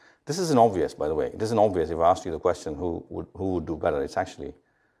deterministic, this isn't obvious, by the way. It isn't obvious if I asked you the question, who would do better?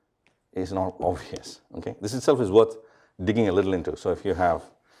 It's not obvious. Okay, this itself is worth digging a little into. So if you have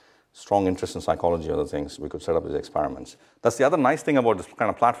strong interest in psychology or other things, we could set up these experiments. That's the other nice thing about this kind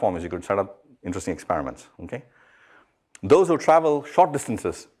of platform, is you could set up interesting experiments. Okay, those who travel short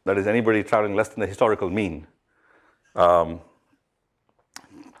distances, that is anybody traveling less than the historical mean, look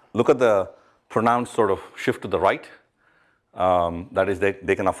at the pronounced sort of shift to the right, That is,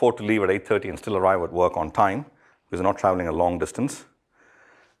 they can afford to leave at 8:30 and still arrive at work on time because they're not traveling a long distance.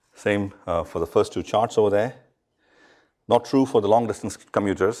 Same for the first two charts over there. Not true for the long distance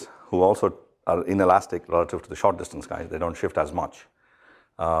commuters who also are inelastic relative to the short distance guys. They don't shift as much.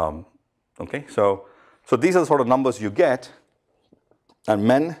 Okay, so these are the sort of numbers you get, and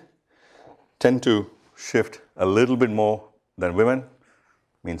men tend to shift a little bit more than women.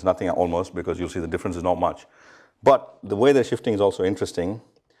 Means nothing almost, because you'll see the difference is not much. But the way they're shifting is also interesting.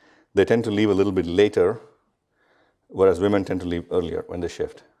 They tend to leave a little bit later, whereas women tend to leave earlier when they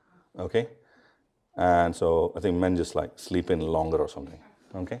shift. Okay? And so I think men just like sleep in longer or something.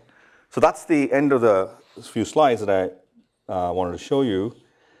 Okay? So that's the end of the few slides that I wanted to show you,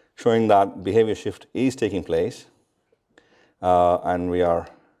 showing that behavior shift is taking place. And we are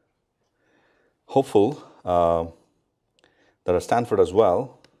hopeful that at Stanford as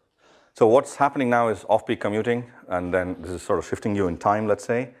well. So what's happening now is off-peak commuting, and then this is sort of shifting you in time, let's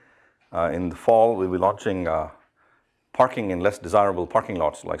say. In the fall, we'll be launching parking in less desirable parking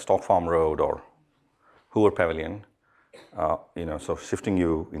lots like Stock Farm Road or Hoover Pavilion, so shifting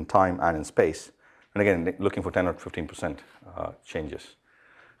you in time and in space. And again, looking for 10 or 15% changes.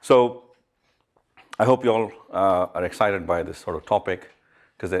 So I hope you all are excited by this sort of topic,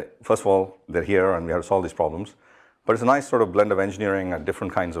 because first of all, they're here and we have to solve these problems. But it's a nice sort of blend of engineering at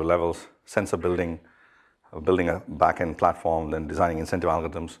different kinds of levels, sensor building, building a back-end platform, then designing incentive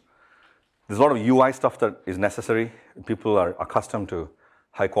algorithms. There's a lot of UI stuff that is necessary. People are accustomed to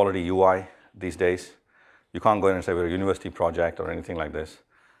high-quality UI these days. You can't go in and say we're a university project or anything like this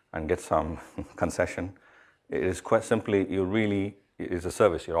and get some concession. It is quite simply, it is a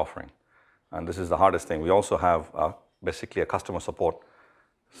service you're offering. And this is the hardest thing. We also have basically a customer support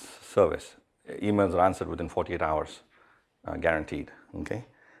service. Emails are answered within 48 hours, guaranteed, okay?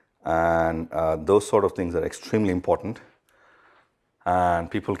 And those sort of things are extremely important. And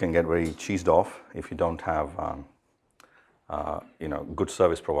people can get very cheesed off if you don't have, good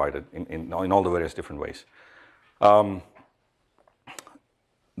service provided in all the various different ways. There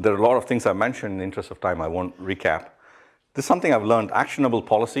are a lot of things I mentioned. In the interest of time, I won't recap. This is something I've learned, actionable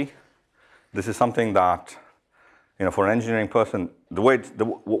policy. This is something that, for an engineering person,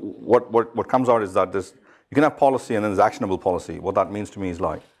 what comes out is that you can have policy and then there's actionable policy. What that means to me is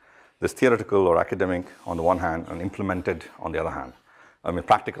like there's theoretical or academic on the one hand and implemented on the other hand. I mean,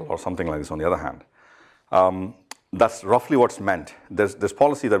 practical or something like this on the other hand. That's roughly what's meant. There's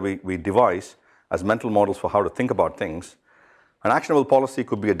policy that we devise as mental models for how to think about things. An actionable policy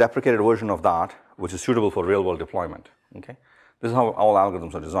could be a deprecated version of that, which is suitable for real-world deployment. Okay? This is how all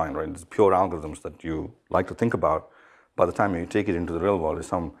algorithms are designed, right? It's pure algorithms that you like to think about. By the time you take it into the real world,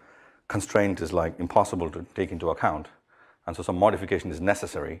 some constraint is like impossible to take into account. And so some modification is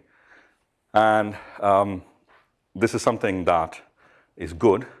necessary. And this is something that is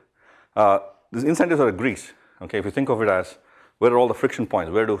good. These incentives are a grease. Okay? If you think of it as, where are all the friction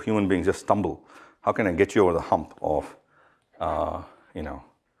points? Where do human beings just stumble? How can I get you over the hump of,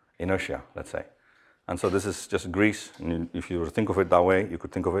 inertia, let's say? And so this is just grease. And if you were to think of it that way, you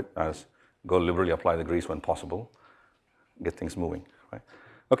could think of it as go liberally apply the grease when possible, get things moving. Right?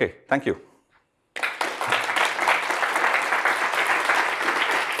 Okay, thank you.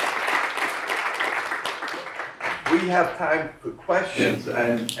 We have time for questions,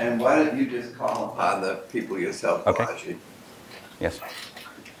 and why don't you just call upon the people yourself, Balaji? Okay. Yes.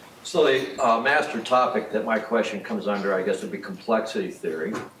 So the master topic that my question comes under, I guess, would be complexity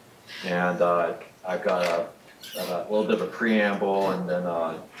theory. And I've got a little bit of a preamble and then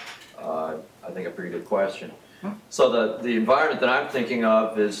I think a pretty good question. So the environment that I'm thinking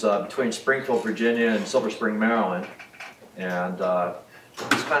of is between Springfield, Virginia and Silver Spring, Maryland. And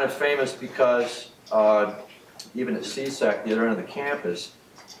it's kind of famous because even at CSAC, the other end of the campus,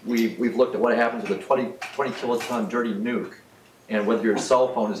 we've looked at what happens with a 20 kiloton dirty nuke and whether your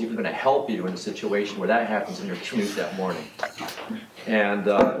cell phone is even going to help you in a situation where that happens in your commute that morning. And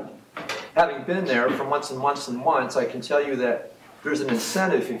having been there for months and months and months, I can tell you that there's an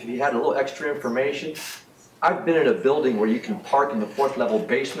incentive if you had a little extra information. I've been in a building where you can park in the 4th level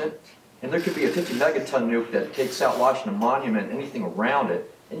basement, and there could be a 50 megaton nuke that takes out Washington Monument, anything around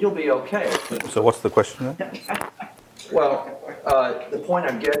it, and you'll be okay. So what's the question then? Well, the point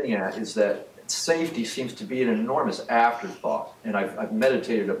I'm getting at is that safety seems to be an enormous afterthought, and I've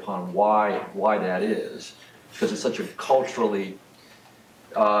meditated upon why that is, because it's such a culturally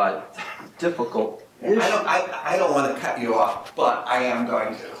difficult issue. I don't want to cut you off, but I am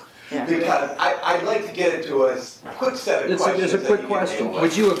going to. Yeah. Because I'd like to get into a quick set of questions. It's a quick question.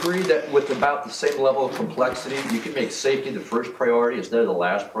 Would you agree that with about the same level of complexity, you could make safety the first priority instead of the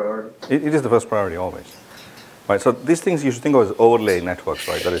last priority? It is the first priority always. right? So these things you should think of as overlay networks,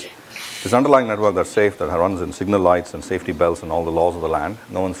 right? That is, this underlying network that's safe, that runs in signal lights and safety belts and all the laws of the land.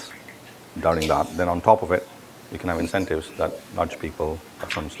 No one's doubting that. Then on top of it, you can have incentives that nudge people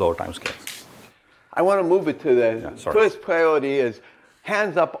at some slower time scales. I want to move it to the first priority is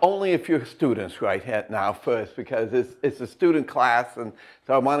hands up only if you're students right now first, because it's a student class, and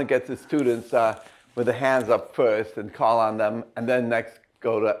so I want to get the students with the hands up first and call on them, and then next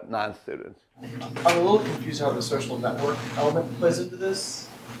go to non-students. I'm a little confused how the social network element plays into this.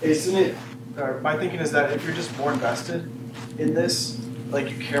 Isn't it, my thinking is that if you're just more invested in this,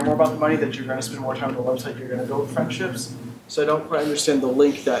 like you care more about the money, that you're going to spend more time on the website, you're going to build friendships. So I don't quite understand the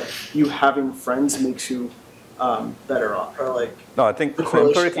link that you having friends makes you better off, or like. No, I think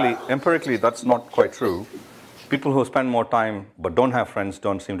so empirically that's not quite true. People who spend more time but don't have friends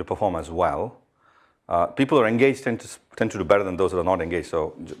don't seem to perform as well. People who are engaged tend to do better than those that are not engaged.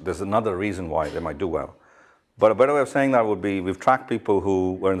 So there's another reason why they might do well. But a better way of saying that would be we've tracked people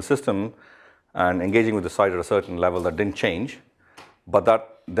who were in the system and engaging with the site at a certain level that didn't change, but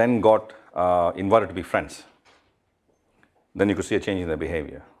that then got invited to be friends. Then you could see a change in their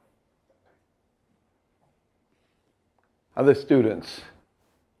behavior. Other students.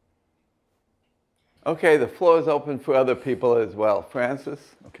 Okay, the floor is open for other people as well. Francis?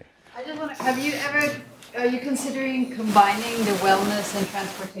 Okay. I just want to, are you considering combining the wellness and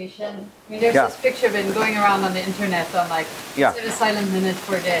transportation? I mean, there's this picture been going around on the internet on like, instead of silent minutes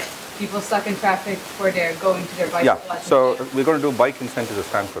for the people stuck in traffic for their going to their bike. Yeah, so we're going to do bike incentives at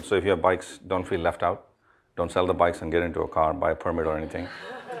Stanford. So if you have bikes, don't feel left out. Don't sell the bikes and get into a car, buy a permit or anything.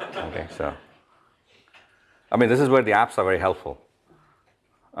 Okay, so. I mean, this is where the apps are very helpful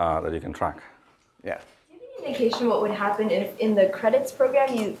that you can track. Yeah. Do you have any indication what would happen if in the credits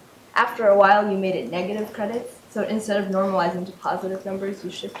program, after a while, you made it negative credits? So instead of normalizing to positive numbers,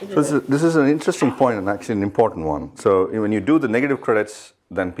 you shifted it. So this is an interesting point and actually an important one. So when you do the negative credits,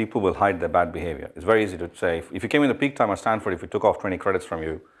 then people will hide their bad behavior. It's very easy to say, if you came in the peak time at Stanford, if we took off 20 credits from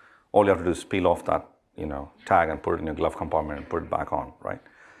you, all you have to do is peel off that tag and put it in your glove compartment and put it back on, right?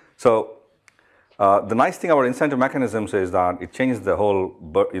 So the nice thing about incentive mechanisms is that it changes the whole,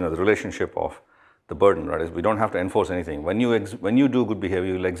 the relationship of the burden, right? Is we don't have to enforce anything. When you do good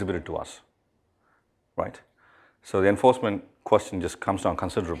behavior, you'll exhibit it to us, right? So the enforcement question just comes down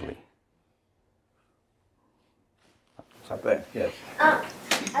considerably. Yes.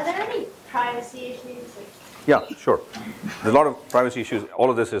 Are there any privacy issues? Yeah, sure. There's a lot of privacy issues. All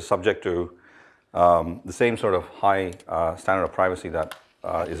of this is subject to the same sort of high standard of privacy that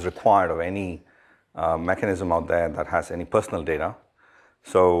is required of any mechanism out there that has any personal data.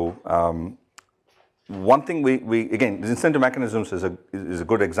 So one thing again, the incentive mechanisms is a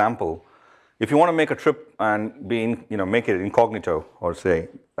good example. If you want to make a trip and make it incognito, or say,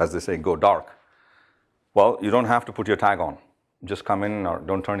 as they say, go dark, well, you don't have to put your tag on. Just come in, or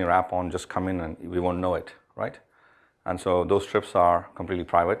don't turn your app on, just come in and we won't know it, right? And so those trips are completely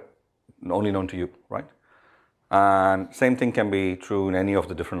private, only known to you, right? And same thing can be true in any of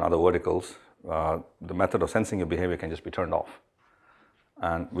the different other verticals. The method of sensing your behavior can just be turned off.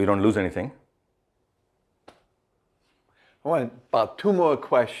 And we don't lose anything. I want about 2 more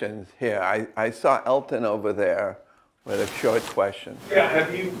questions here. I saw Elton over there with a short question. Yeah,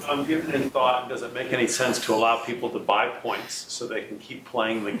 have you given any thought, does it make any sense to allow people to buy points so they can keep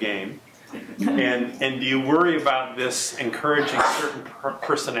playing the game? And do you worry about this encouraging certain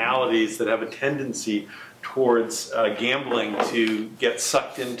personalities that have a tendency towards gambling to get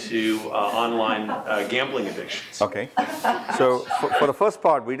sucked into online gambling addictions? Okay. So for the first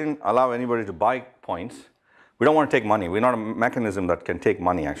part, we didn't allow anybody to buy points. We don't want to take money. We're not a mechanism that can take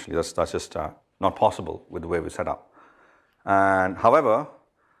money, actually. That's just not possible with the way we set up. And however,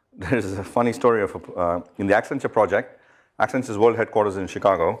 there is a funny story of in the Accenture project. Accenture's world headquarters in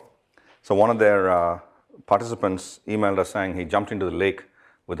Chicago. So one of their participants emailed us saying he jumped into the lake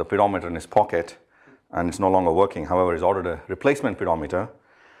with a pedometer in his pocket and it's no longer working. However, he's ordered a replacement pedometer.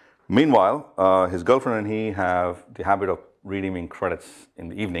 Meanwhile, his girlfriend and he have the habit of redeeming credits in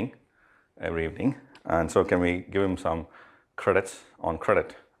the evening, every evening. And so can we give him some credits on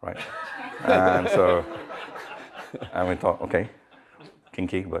credit, right? And so, and we thought, okay,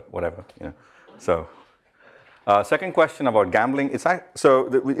 kinky, but whatever, So, second question about gambling.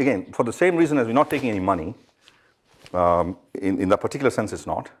 Again, for the same reason as we're not taking any money, in that particular sense it's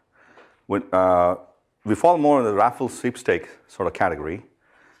not. We fall more in the raffle sweepstake sort of category.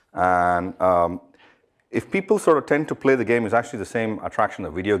 And if people sort of tend to play the game, it's actually the same attraction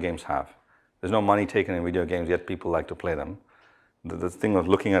that video games have. There's no money taken in video games, yet people like to play them. The thing of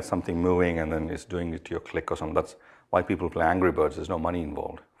looking at something moving and then it's doing it to your click or something, that's why people play Angry Birds. There's no money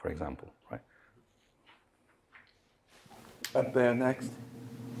involved, for example, right? Up there next.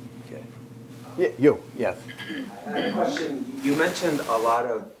 Okay. Yeah, you, yes. I had a question. You mentioned a lot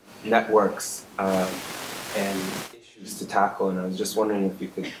of networks and issues to tackle, and I was just wondering if you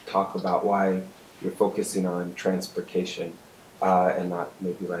could talk about why you're focusing on transportation and not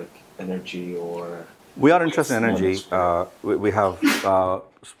maybe like energy or... We are interested in energy. We have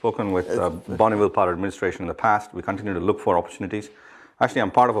spoken with Bonneville Power Administration in the past. We continue to look for opportunities. Actually,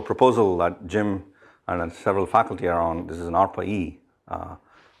 I'm part of a proposal that Jim and several faculty are on. This is an ARPA-E,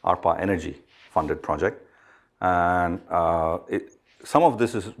 ARPA Energy funded project. And some of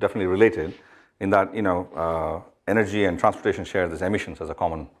this is definitely related in that, you know, energy and transportation share this emissions as a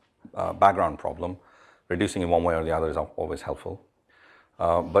common background problem. Reducing in one way or the other is always helpful.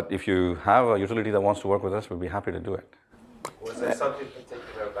 But if you have a utility that wants to work with us, we'd be happy to do it. Was there something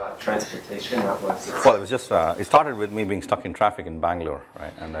particular about transportation that was? Well, it was just, it started with me being stuck in traffic in Bangalore,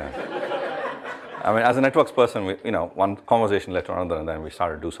 right? And I mean, as a networks person, you know, one conversation led to another, and then we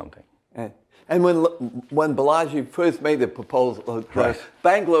started to do something. And when Balaji first made the proposal, right.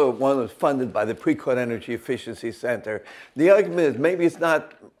 Bangalore one was funded by the Precourt Energy Efficiency Center. The argument is maybe it's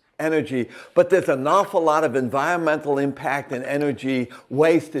not energy, but there's an awful lot of environmental impact and energy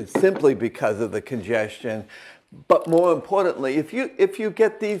wasted simply because of the congestion. But more importantly, if you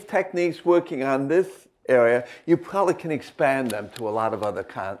get these techniques working on this area, you probably can expand them to a lot of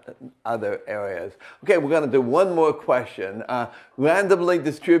other areas. Okay, we're going to do one more question, randomly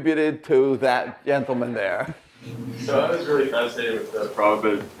distributed to that gentleman there. So I was really fascinated with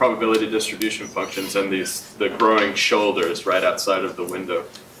the probability distribution functions and the growing shoulders right outside of the window.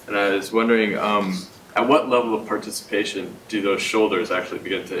 And I was wondering, at what level of participation do those shoulders actually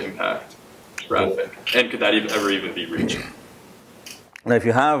begin to impact traffic? And could that ever even be reached? Now, if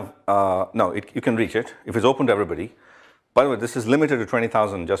you have, no, you can reach it if it's open to everybody. By the way, this is limited to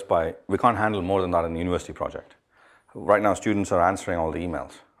 20,000 just by, we can't handle more than that in the university project. Right now, students are answering all the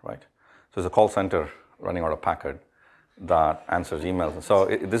emails, right? So there's a call center running out of Packard that answers emails. And so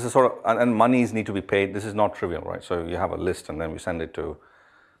this is sort of, and monies need to be paid. This is not trivial, right? So you have a list and then we send it to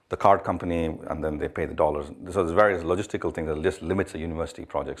the card company and then they pay the dollars. So there's various logistical things that just limits the university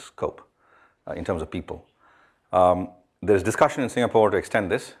project scope in terms of people. There's discussion in Singapore to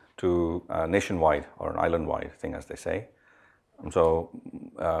extend this to nationwide or an island-wide thing, as they say. And so,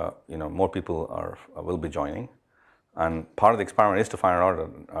 you know, more people will be joining. And part of the experiment is to find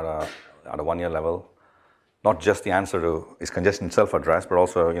out at a one-year level, not just the answer to is congestion itself addressed, but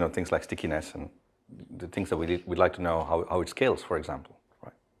also, you know, things like stickiness and the things that we'd like to know how it scales, for example.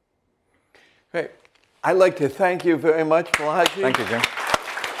 Right. Great. I'd like to thank you very much, Balaji. Thank you, Jim.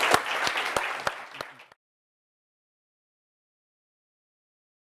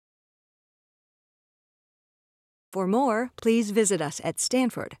 For more, please visit us at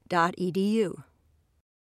stanford.edu.